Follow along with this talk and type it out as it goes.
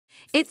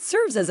It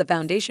serves as a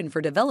foundation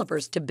for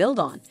developers to build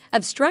on,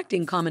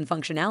 abstracting common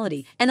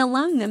functionality and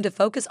allowing them to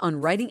focus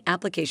on writing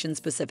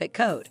application-specific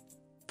code.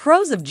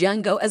 Pros of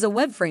Django as a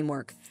web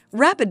framework.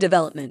 Rapid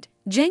development.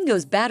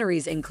 Django's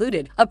batteries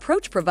included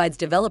approach provides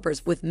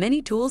developers with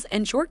many tools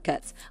and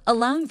shortcuts,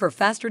 allowing for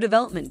faster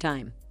development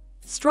time.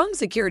 Strong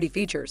security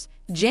features.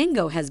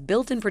 Django has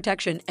built-in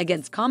protection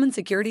against common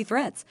security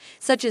threats,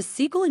 such as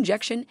SQL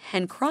injection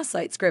and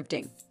cross-site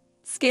scripting.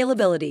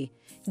 Scalability.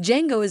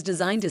 Django is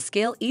designed to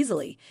scale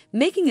easily,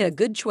 making it a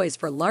good choice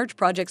for large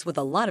projects with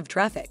a lot of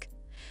traffic.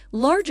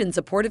 Large and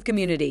supportive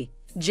community.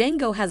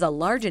 Django has a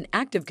large and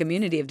active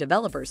community of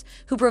developers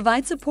who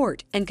provide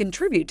support and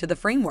contribute to the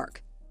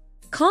framework.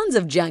 Cons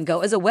of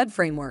Django as a web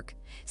framework.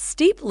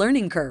 Steep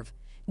learning curve.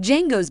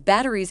 Django's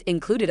batteries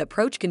included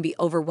approach can be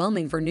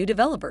overwhelming for new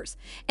developers,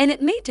 and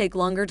it may take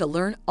longer to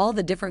learn all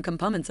the different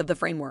components of the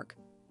framework.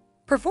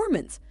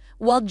 Performance.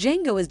 While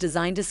Django is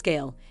designed to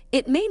scale,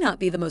 it may not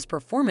be the most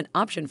performant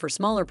option for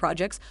smaller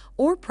projects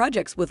or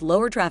projects with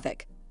lower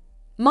traffic.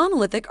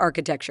 Monolithic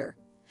architecture.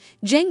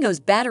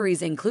 Django's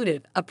batteries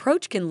included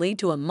approach can lead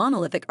to a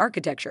monolithic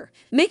architecture,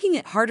 making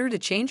it harder to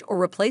change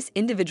or replace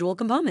individual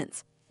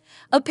components.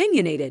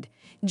 Opinionated.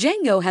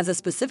 Django has a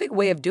specific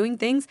way of doing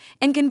things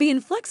and can be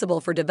inflexible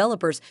for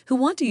developers who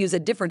want to use a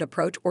different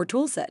approach or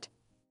toolset.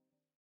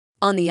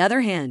 On the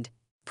other hand,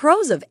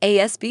 pros of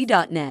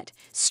ASP.NET.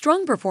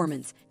 Strong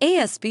performance.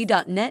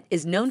 ASP.NET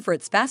is known for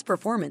its fast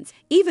performance,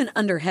 even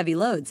under heavy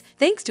loads,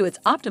 thanks to its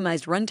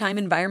optimized runtime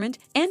environment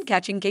and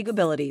caching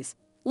capabilities.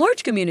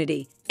 Large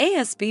community.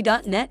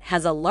 ASP.NET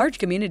has a large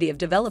community of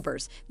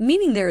developers,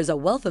 meaning there is a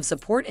wealth of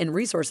support and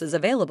resources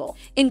available,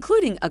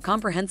 including a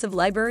comprehensive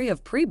library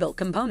of pre-built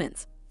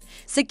components.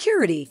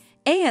 Security.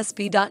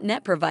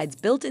 ASP.NET provides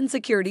built-in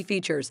security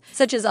features,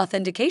 such as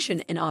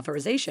authentication and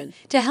authorization,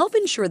 to help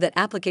ensure that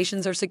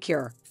applications are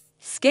secure.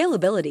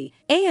 Scalability.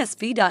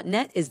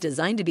 ASP.NET is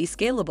designed to be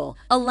scalable,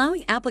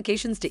 allowing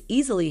applications to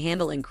easily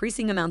handle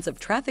increasing amounts of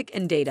traffic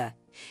and data.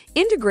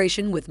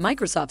 Integration with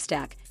Microsoft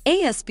Stack.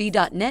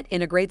 ASP.NET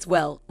integrates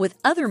well with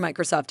other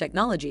Microsoft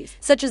technologies,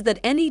 such as the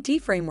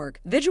NET framework,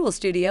 Visual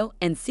Studio,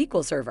 and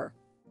SQL Server.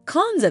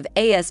 Cons of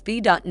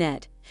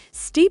ASP.NET.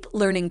 Steep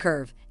learning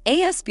curve.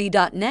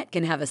 ASP.NET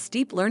can have a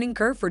steep learning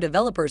curve for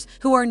developers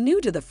who are new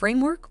to the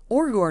framework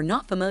or who are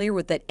not familiar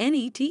with the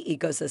NET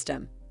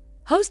ecosystem.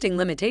 Hosting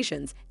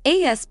limitations.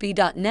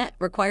 ASP.NET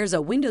requires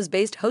a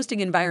Windows-based hosting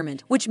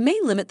environment, which may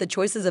limit the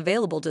choices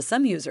available to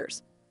some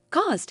users.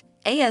 Cost.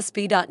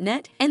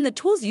 ASP.NET and the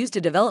tools used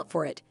to develop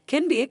for it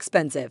can be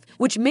expensive,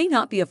 which may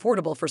not be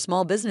affordable for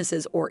small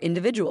businesses or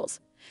individuals.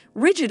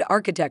 Rigid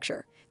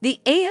architecture. The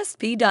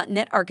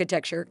ASP.NET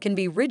architecture can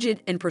be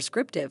rigid and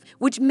prescriptive,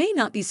 which may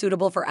not be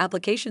suitable for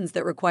applications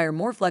that require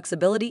more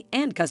flexibility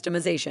and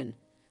customization.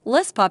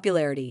 Less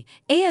popularity.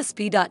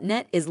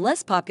 ASP.NET is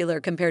less popular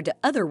compared to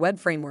other web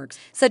frameworks,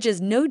 such as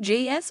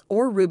Node.js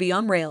or Ruby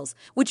on Rails,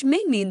 which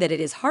may mean that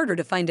it is harder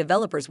to find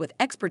developers with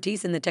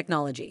expertise in the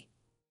technology.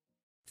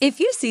 If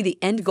you see the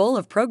end goal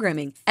of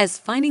programming as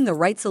finding the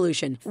right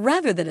solution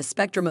rather than a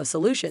spectrum of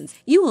solutions,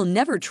 you will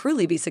never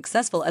truly be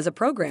successful as a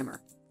programmer.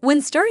 When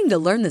starting to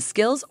learn the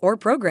skills or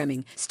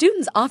programming,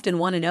 students often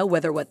want to know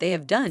whether what they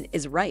have done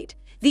is right.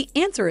 The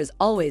answer is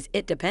always,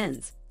 it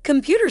depends.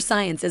 Computer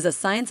science is a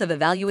science of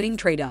evaluating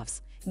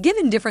trade-offs.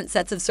 Given different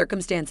sets of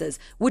circumstances,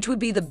 which would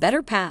be the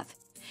better path?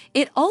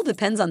 It all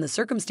depends on the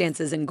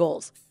circumstances and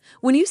goals.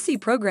 When you see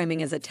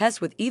programming as a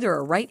test with either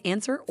a right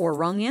answer or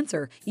wrong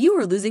answer, you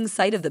are losing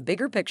sight of the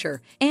bigger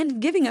picture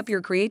and giving up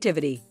your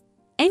creativity.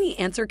 Any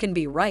answer can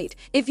be right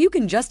if you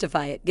can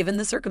justify it given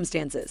the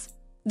circumstances.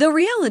 The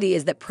reality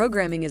is that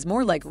programming is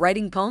more like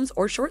writing poems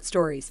or short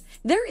stories.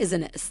 There is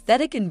an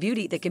aesthetic and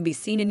beauty that can be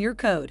seen in your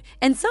code,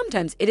 and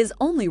sometimes it is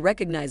only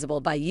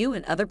recognizable by you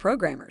and other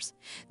programmers.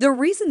 The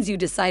reasons you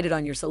decided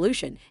on your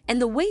solution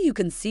and the way you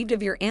conceived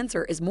of your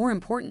answer is more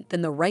important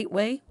than the right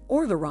way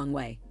or the wrong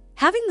way.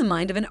 Having the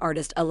mind of an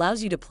artist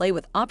allows you to play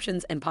with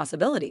options and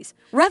possibilities,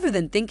 rather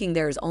than thinking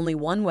there is only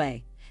one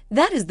way.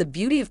 That is the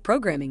beauty of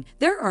programming.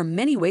 There are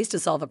many ways to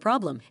solve a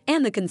problem,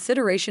 and the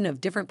consideration of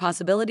different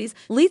possibilities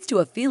leads to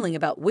a feeling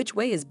about which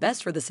way is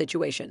best for the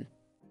situation.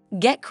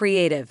 Get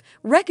creative.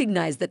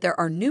 Recognize that there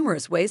are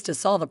numerous ways to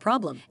solve a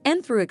problem,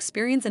 and through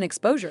experience and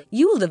exposure,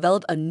 you will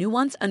develop a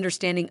nuanced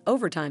understanding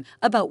over time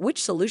about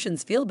which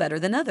solutions feel better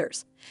than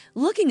others.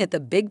 Looking at the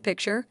big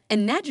picture,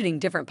 imagining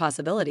different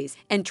possibilities,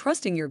 and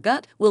trusting your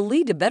gut will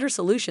lead to better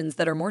solutions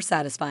that are more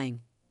satisfying.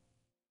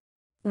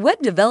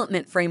 Web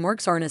development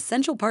frameworks are an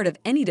essential part of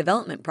any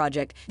development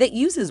project that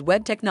uses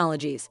web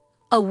technologies.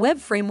 A web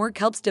framework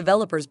helps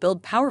developers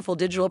build powerful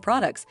digital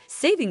products,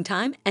 saving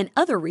time and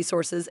other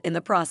resources in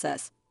the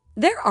process.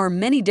 There are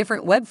many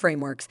different web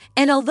frameworks,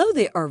 and although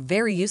they are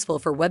very useful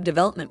for web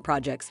development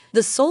projects,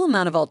 the sole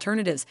amount of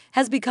alternatives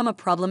has become a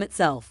problem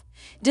itself.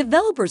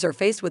 Developers are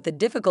faced with the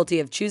difficulty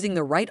of choosing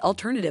the right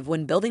alternative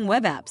when building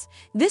web apps.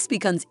 This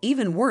becomes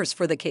even worse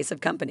for the case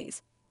of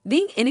companies.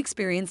 Being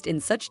inexperienced in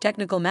such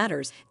technical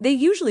matters, they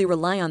usually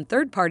rely on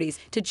third parties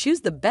to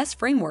choose the best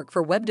framework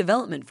for web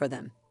development for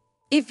them.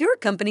 If your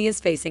company is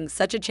facing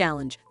such a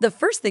challenge, the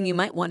first thing you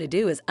might want to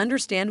do is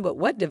understand what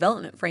web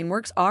development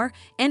frameworks are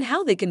and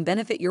how they can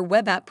benefit your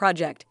web app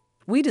project.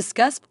 We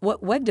discuss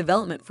what web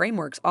development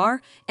frameworks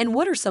are and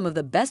what are some of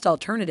the best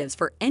alternatives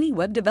for any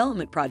web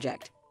development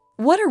project.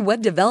 What are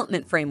web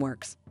development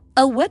frameworks?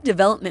 A web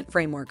development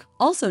framework,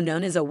 also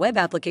known as a web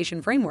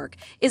application framework,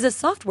 is a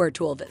software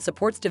tool that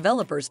supports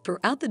developers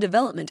throughout the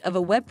development of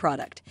a web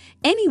product.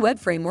 Any web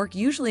framework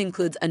usually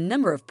includes a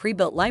number of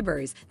pre-built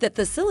libraries that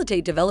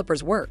facilitate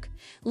developers' work.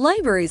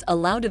 Libraries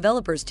allow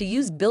developers to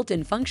use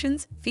built-in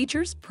functions,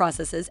 features,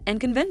 processes, and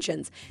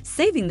conventions,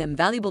 saving them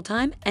valuable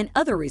time and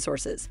other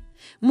resources.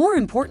 More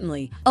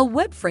importantly, a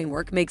web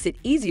framework makes it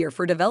easier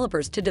for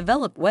developers to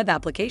develop web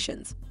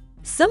applications.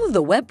 Some of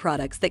the web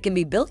products that can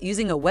be built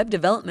using a web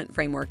development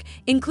framework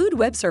include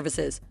web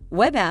services,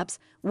 web apps,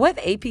 web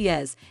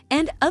APIs,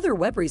 and other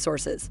web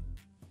resources.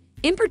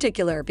 In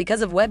particular,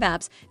 because of web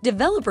apps,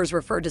 developers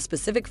refer to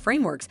specific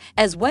frameworks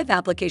as web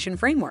application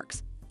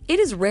frameworks. It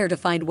is rare to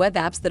find web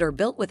apps that are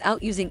built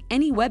without using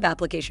any web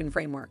application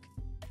framework.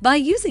 By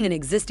using an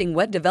existing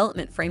web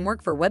development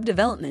framework for web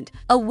development,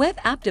 a web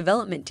app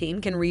development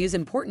team can reuse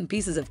important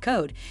pieces of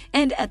code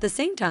and, at the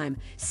same time,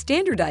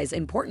 standardize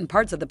important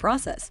parts of the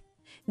process.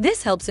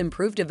 This helps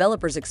improve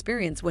developers'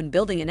 experience when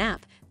building an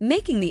app,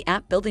 making the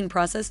app building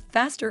process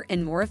faster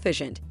and more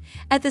efficient.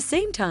 At the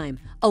same time,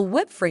 a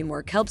web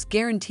framework helps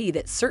guarantee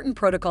that certain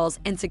protocols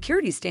and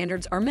security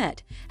standards are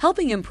met,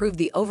 helping improve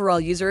the overall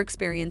user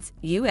experience,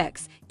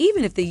 UX,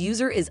 even if the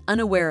user is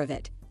unaware of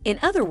it. In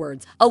other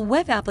words, a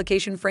web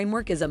application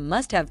framework is a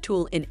must-have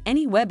tool in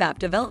any web app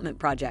development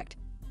project.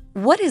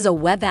 What is a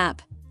web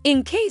app?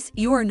 In case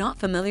you are not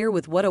familiar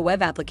with what a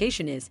web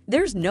application is,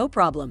 there's no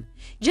problem.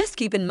 Just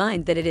keep in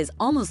mind that it is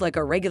almost like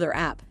a regular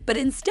app, but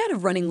instead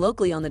of running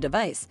locally on the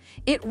device,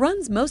 it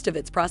runs most of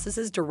its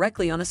processes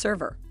directly on a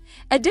server.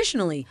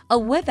 Additionally, a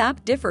web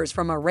app differs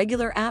from a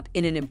regular app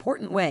in an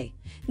important way.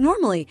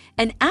 Normally,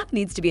 an app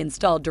needs to be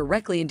installed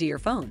directly into your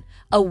phone.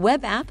 A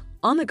web app,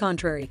 on the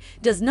contrary,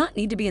 does not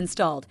need to be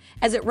installed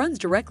as it runs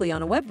directly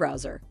on a web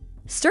browser.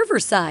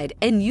 Server-side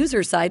and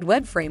user-side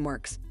web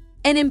frameworks.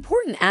 An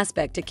important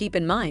aspect to keep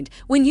in mind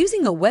when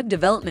using a web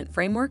development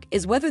framework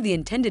is whether the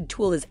intended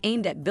tool is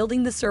aimed at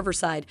building the server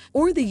side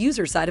or the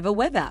user side of a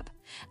web app.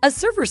 A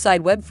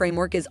server-side web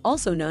framework is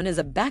also known as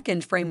a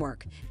back-end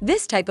framework.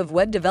 This type of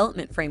web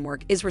development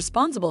framework is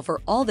responsible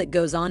for all that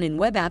goes on in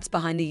web apps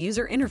behind the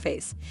user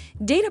interface.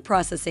 Data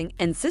processing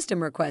and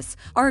system requests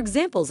are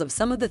examples of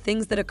some of the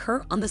things that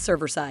occur on the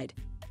server side.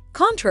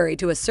 Contrary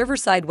to a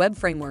server-side web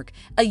framework,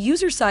 a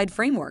user-side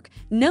framework,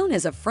 known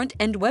as a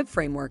front-end web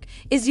framework,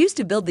 is used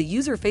to build the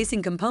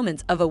user-facing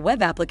components of a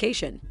web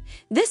application.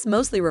 This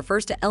mostly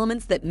refers to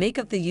elements that make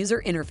up the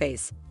user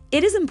interface.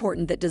 It is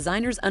important that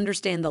designers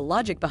understand the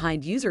logic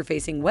behind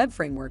user-facing web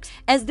frameworks,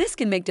 as this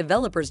can make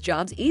developers'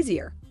 jobs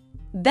easier.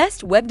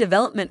 Best web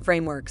development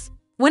frameworks.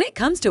 When it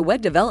comes to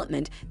web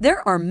development,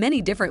 there are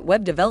many different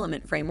web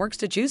development frameworks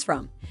to choose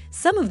from.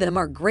 Some of them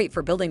are great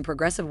for building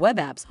progressive web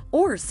apps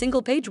or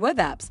single-page web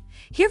apps.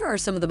 Here are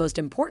some of the most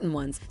important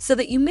ones so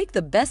that you make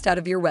the best out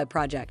of your web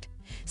project.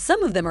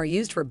 Some of them are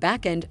used for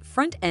back-end,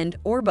 front-end,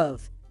 or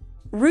both.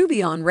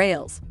 Ruby on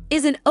Rails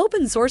is an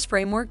open-source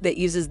framework that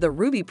uses the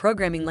Ruby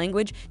programming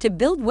language to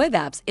build web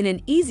apps in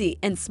an easy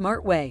and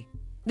smart way.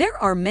 There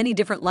are many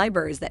different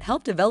libraries that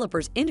help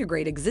developers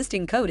integrate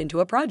existing code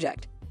into a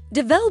project.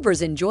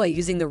 Developers enjoy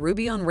using the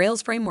Ruby on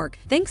Rails framework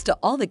thanks to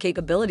all the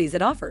capabilities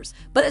it offers,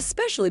 but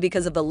especially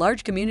because of the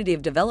large community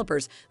of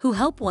developers who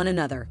help one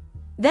another.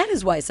 That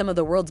is why some of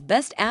the world's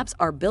best apps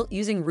are built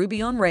using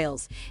Ruby on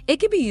Rails. It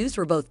can be used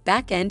for both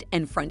back-end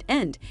and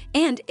front-end,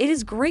 and it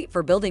is great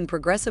for building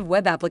progressive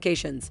web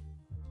applications.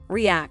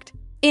 React.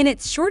 In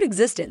its short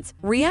existence,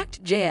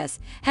 React.js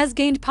has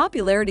gained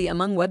popularity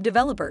among web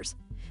developers.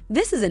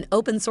 This is an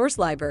open-source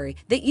library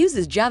that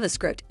uses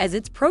JavaScript as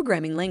its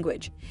programming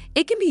language.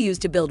 It can be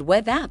used to build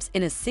web apps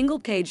in a single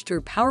page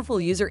through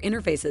powerful user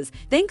interfaces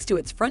thanks to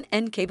its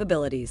front-end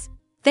capabilities.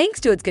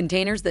 Thanks to its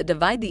containers that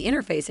divide the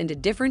interface into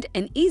different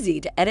and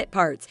easy-to-edit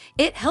parts,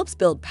 it helps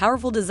build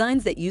powerful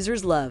designs that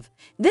users love.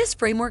 This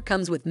framework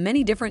comes with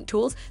many different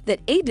tools that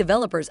aid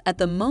developers at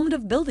the moment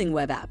of building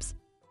web apps.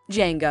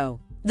 Django.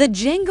 The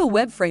Django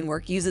web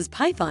framework uses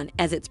Python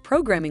as its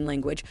programming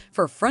language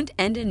for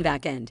front-end and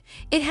back-end.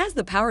 It has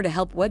the power to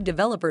help web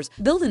developers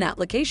build an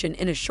application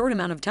in a short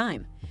amount of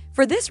time.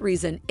 For this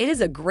reason, it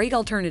is a great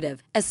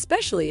alternative,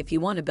 especially if you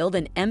want to build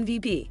an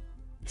MVP.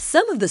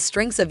 Some of the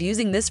strengths of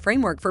using this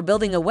framework for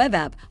building a web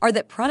app are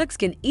that products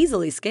can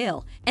easily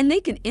scale and they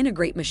can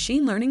integrate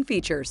machine learning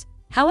features.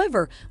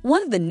 However,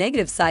 one of the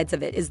negative sides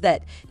of it is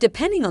that,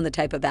 depending on the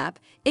type of app,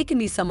 it can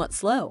be somewhat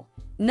slow.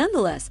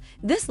 Nonetheless,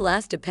 this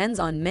last depends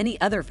on many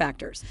other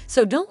factors,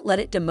 so don't let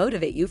it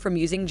demotivate you from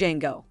using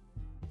Django.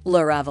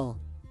 Laravel.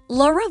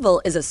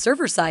 Laravel is a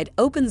server-side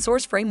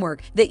open-source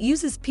framework that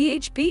uses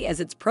PHP as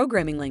its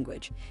programming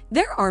language.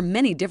 There are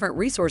many different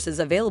resources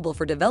available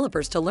for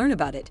developers to learn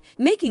about it,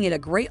 making it a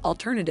great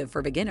alternative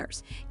for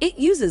beginners. It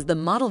uses the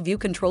Model View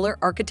Controller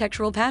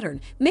architectural pattern,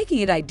 making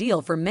it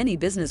ideal for many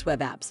business web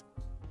apps.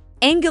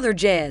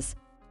 AngularJS.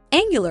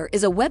 Angular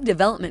is a web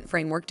development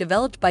framework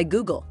developed by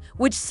Google,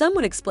 which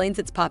somewhat explains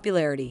its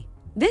popularity.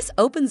 This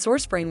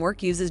open-source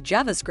framework uses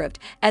JavaScript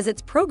as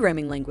its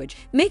programming language,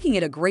 making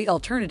it a great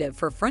alternative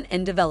for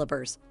front-end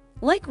developers.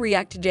 Like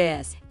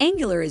React.js,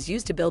 Angular is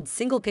used to build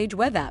single-page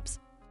web apps.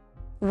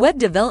 Web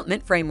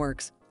development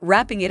frameworks.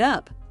 Wrapping it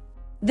up.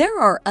 There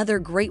are other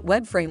great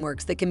web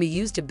frameworks that can be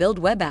used to build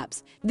web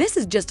apps. This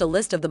is just a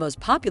list of the most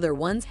popular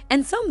ones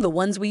and some of the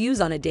ones we use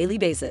on a daily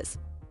basis.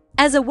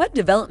 As a web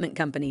development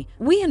company,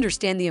 we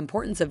understand the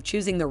importance of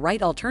choosing the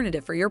right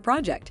alternative for your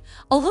project.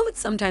 Although it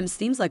sometimes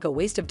seems like a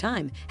waste of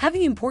time,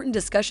 having important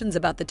discussions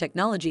about the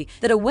technology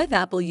that a web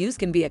app will use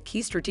can be a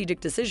key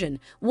strategic decision,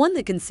 one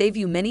that can save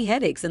you many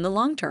headaches in the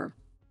long term.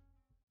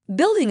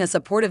 Building a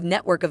supportive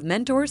network of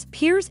mentors,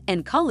 peers,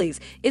 and colleagues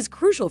is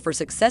crucial for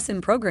success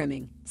in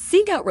programming.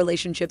 Seek out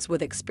relationships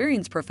with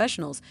experienced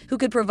professionals who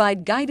could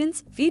provide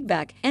guidance,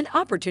 feedback, and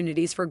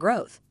opportunities for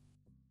growth.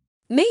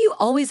 May you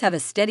always have a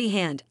steady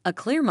hand, a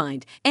clear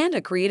mind, and a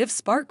creative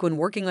spark when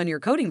working on your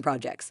coding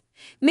projects.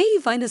 May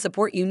you find the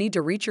support you need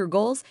to reach your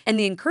goals and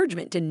the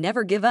encouragement to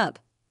never give up.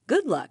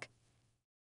 Good luck!